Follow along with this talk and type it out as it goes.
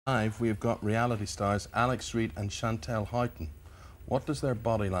We have got reality stars Reid and Chantelle Houghton. What does their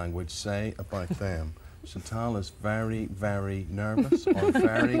body language say about them? Chantelle is very, very nervous or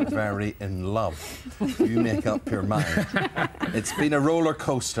very, very in love. You make up your mind. It's been a roller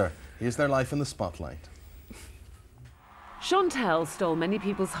coaster. Here's their life in the spotlight. Chantelle stole many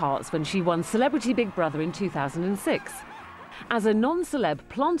people's hearts when she won Celebrity Big Brother in 2006. As a non-celeb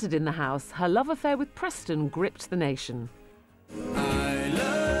planted in the house, her love affair with Preston gripped the nation.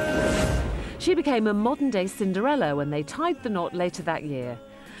 She became a modern-day Cinderella when they tied the knot later that year.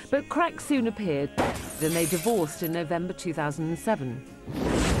 But cracks soon appeared, and they divorced in November 2007.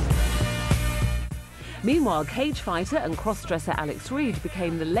 Meanwhile, cage fighter and cross-dresser Reid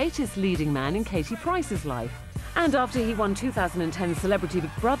became the latest leading man in Katie Price's life. And after he won 2010 Celebrity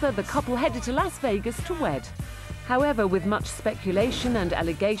Big Brother, the couple headed to Las Vegas to wed. However, with much speculation and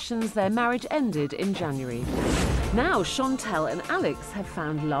allegations, their marriage ended in January. Now, Chantelle and Alex have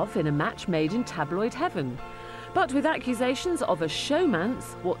found love in a match made in tabloid heaven. But with accusations of a showmance,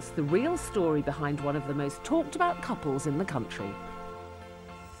 what's the real story behind one of the most talked about couples in the country?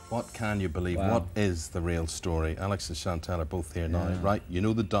 What can you believe? Wow. What is the real story? Alex and Chantelle are both here now, right? You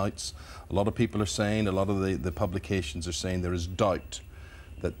know the doubts. A lot of people are saying, a lot of the publications are saying there is doubt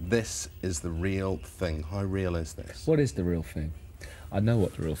that this is the real thing. How real is this? What is the real thing? I know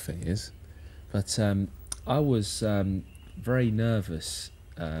what the real thing is, but I was very nervous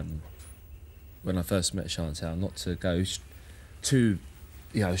when I first met Chantelle, not to go too,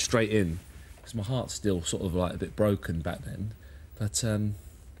 straight in, because my heart's still sort of like a bit broken back then. But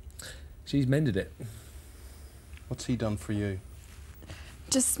she's mended it. What's he done for you?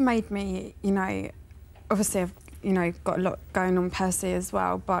 Just made me, obviously I've, got a lot going on per se as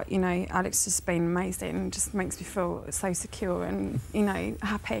well, but, Alex has just been amazing and just makes me feel so secure and,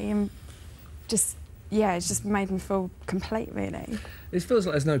 happy and just, yeah, it's just made me feel complete, really. It feels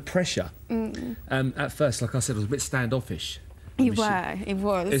like there's no pressure. At first, like I said, I was a bit standoffish. He was.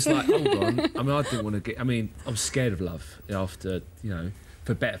 It's like, hold on, I didn't want to get, I'm scared of love after,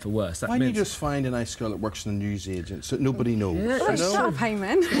 for better, for worse. Why don't you just find a nice girl that works in a news agent so nobody knows? Yeah, well, shut up,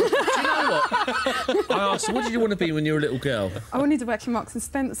 Heyman. Do you know what? I asked her, what did you want to be when you were a little girl? I wanted to work in Marks and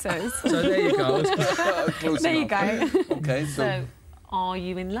Spencer's. So there you go. There you go. Okay, So, are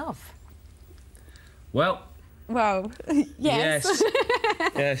you in love? Well, yes.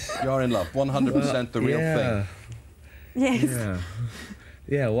 Yes. You're in love, 100% the real thing. Yes. Yeah.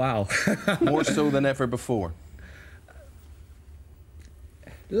 Yeah, wow. More so than ever before.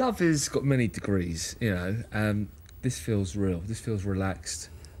 Love has got many degrees, this feels real, this feels relaxed,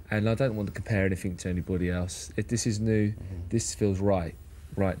 and I don't want to compare anything to anybody else. If this is new, this feels right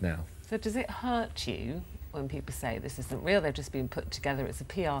now. So does it hurt you when people say this isn't real, they've just been put together, it's a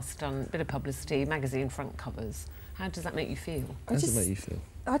PR stunt, bit of publicity, magazine front covers? How does that make you feel? How does it make you feel?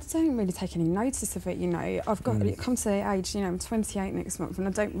 I don't really take any notice of it, I've got come to the age, I'm 28 next month, and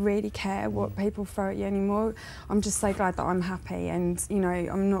I don't really care what people throw at you anymore. I'm just so glad that I'm happy, and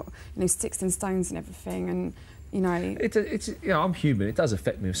I'm not, sticks and stones and everything, and It's I'm human. It does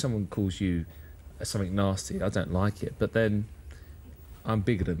affect me if someone calls you something nasty. I don't like it, but then I'm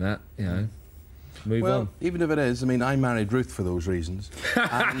bigger than that, Move on. Even if it is, I married Ruth for those reasons.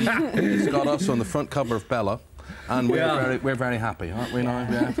 And he's got us on the front cover of Bella. And we're very happy, aren't we now?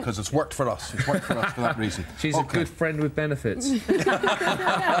 Yeah, because it's worked for us. It's worked for us for that reason. She's a good friend with benefits.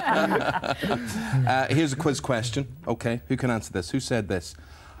 Here's a quiz question. Okay, who can answer this? Who said this?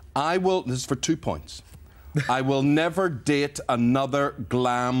 This is for 2 points. I will never date another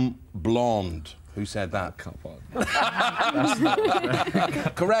glam blonde. Who said that? Come on.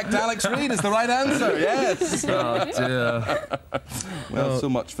 Correct, Reid is the right answer, yes. Oh, dear. Well, so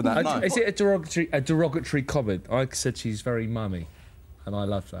much for that. Is it a derogatory comment? I said she's very mummy, and I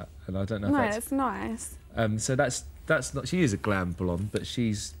love that, and I don't know if it's nice. So that's not, she is a glam blonde, but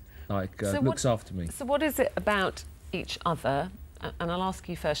she's like, looks after me. So what is it about each other? And I'll ask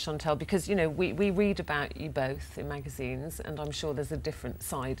you first, Chantelle, because, we read about you both in magazines, and I'm sure there's a different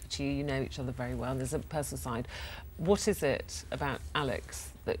side to you. You know each other very well, and there's a personal side. What is it about Alex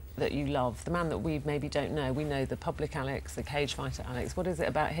that you love? The man that we maybe don't know. We know the public Alex, the cage fighter Alex. What is it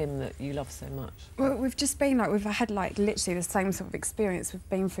about him that you love so much? Well, we've just been, we've had, literally the same sort of experience. We've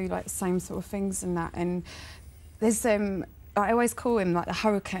been through, the same sort of things and that, and there's, I always call him like the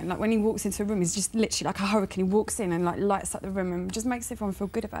hurricane. Like when he walks into a room, he's just literally like a hurricane. He walks in and lights up the room and just makes everyone feel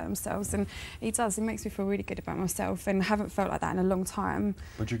good about themselves. And he does. He makes me feel really good about myself, and I haven't felt like that in a long time.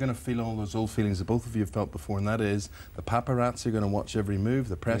 But you're going to feel all those old feelings that both of you have felt before, and that is the paparazzi are going to watch every move.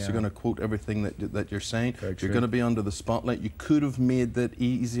 The press are going to quote everything that you're saying. You're going to be under the spotlight. You could have made that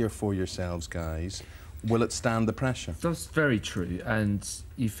easier for yourselves, guys. will it stand the pressure? That's very true. And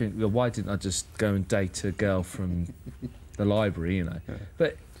you think, well, why didn't I just go and date a girl from the library, you know? Yeah.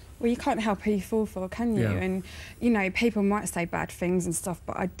 But well, you can't help who you fall for, can you? Yeah. And you know, people might say bad things and stuff,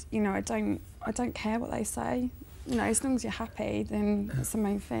 but I don't care what they say. You know, as long as you're happy, then that's the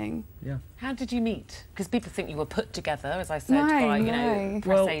main thing. yeah. How did you meet? Because people think you were put together, as I said, No, by, you no. know,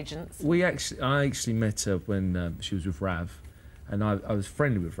 press agents. I actually met her when she was with Rav, and I was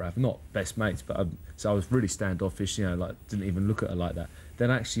friendly with Rav, not best mates, but so I was really standoffish, you know, like didn't even look at her like that.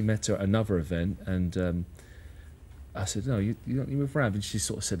 Then I actually met her at another event, and I said, "No, you're with Rav," and she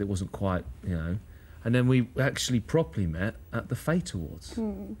sort of said it wasn't quite, you know. And then we actually properly met at the Fate Awards.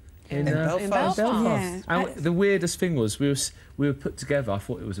 In Belfast? Yeah. And the weirdest thing was we were put together. I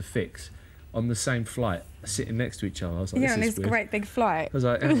thought it was a fix, on the same flight, sitting next to each other. I was like, Yeah, on this this is weird. great big flight. I was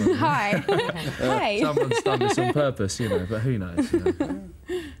like, hang on, Hi. Hey. someone's done this on purpose, you know. But who knows? You know.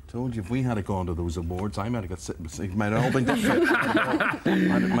 Told you, if we had gone to those awards, I might have got sitting. It might have all been different.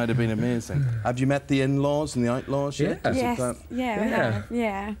 It might have been amazing. Have you met the in-laws and the outlaws yet? Yeah. Is it Yes. that? Yeah. We Yeah. have.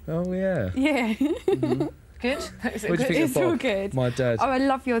 Yeah. Oh yeah. Yeah. Good? Is it What do you good? think It's of all Bob? good. My dad. Oh, I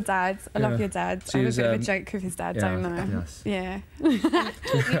love your dad. I love Yeah. your dad. She I have was, a bit of a joke with his dad, yeah, don't I? yes.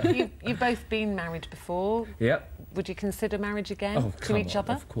 Yeah. You've both been married before. Yep. Would you consider marriage again Oh, to come each on,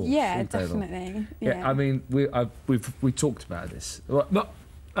 other? Of course. Yeah, all day long. definitely. Yeah. I mean, we talked about this. Well, not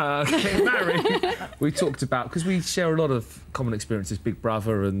getting married. We talked about, because we share a lot of common experiences, Big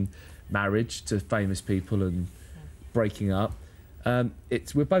Brother and marriage to famous people and breaking up.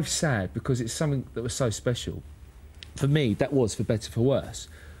 We're both sad because it's something that was so special. For me, that was for better, for worse.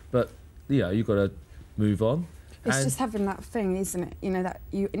 But, you know, you've got to move on. It's And- just having that thing, isn't it? You know, that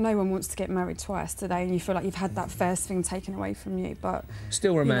no one wants to get married twice today, and you feel like you've had that first thing taken away from you. But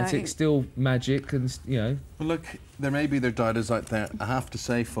Still romantic, know, still magic, and, you know. Well, look, there may be their doubters out there. I have to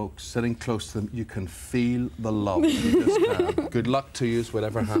say, folks, sitting close to them, you can feel the love. You just can. Good luck to you,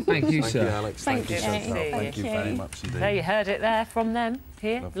 whatever happens. Thank you, Thank sir. you, Alex. Thank you, you. Chantal. Thank Thank you you. very much indeed. There, you heard it there from them,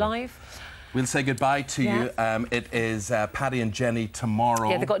 here, Lovely. live. We'll say goodbye to you. It is Paddy and Jenny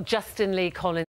tomorrow. Yeah, they've got Justin Lee Collins.